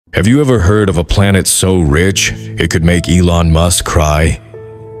Have you ever heard of a planet so rich it could make Elon Musk cry?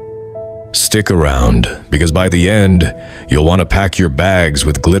 Stick around, because by the end, you'll want to pack your bags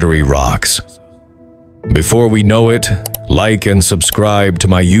with glittery rocks. Before we know it, like and subscribe to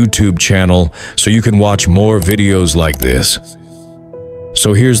my YouTube channel so you can watch more videos like this.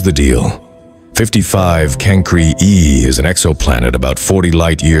 So here's the deal. 55 Cancri E is an exoplanet about 40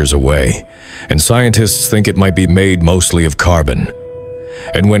 light-years away, and scientists think it might be made mostly of carbon.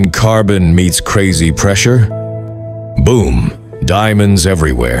 And when carbon meets crazy pressure, boom, diamonds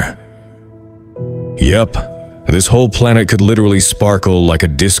everywhere. Yep, this whole planet could literally sparkle like a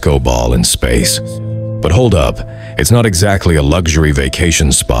disco ball in space. But hold up, it's not exactly a luxury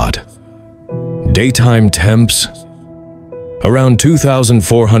vacation spot. Daytime temps? Around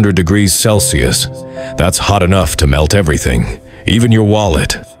 2,400 degrees Celsius. That's hot enough to melt everything, even your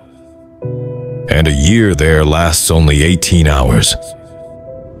wallet. And a year there lasts only 18 hours.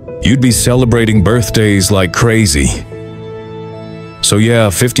 You'd be celebrating birthdays like crazy. So yeah,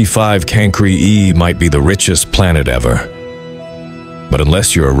 55 Cancri E might be the richest planet ever. But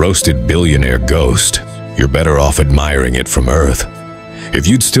unless you're a roasted billionaire ghost, you're better off admiring it from Earth. If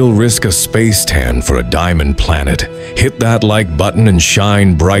you'd still risk a space tan for a diamond planet, hit that like button and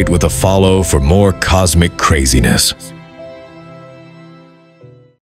shine bright with a follow for more cosmic craziness.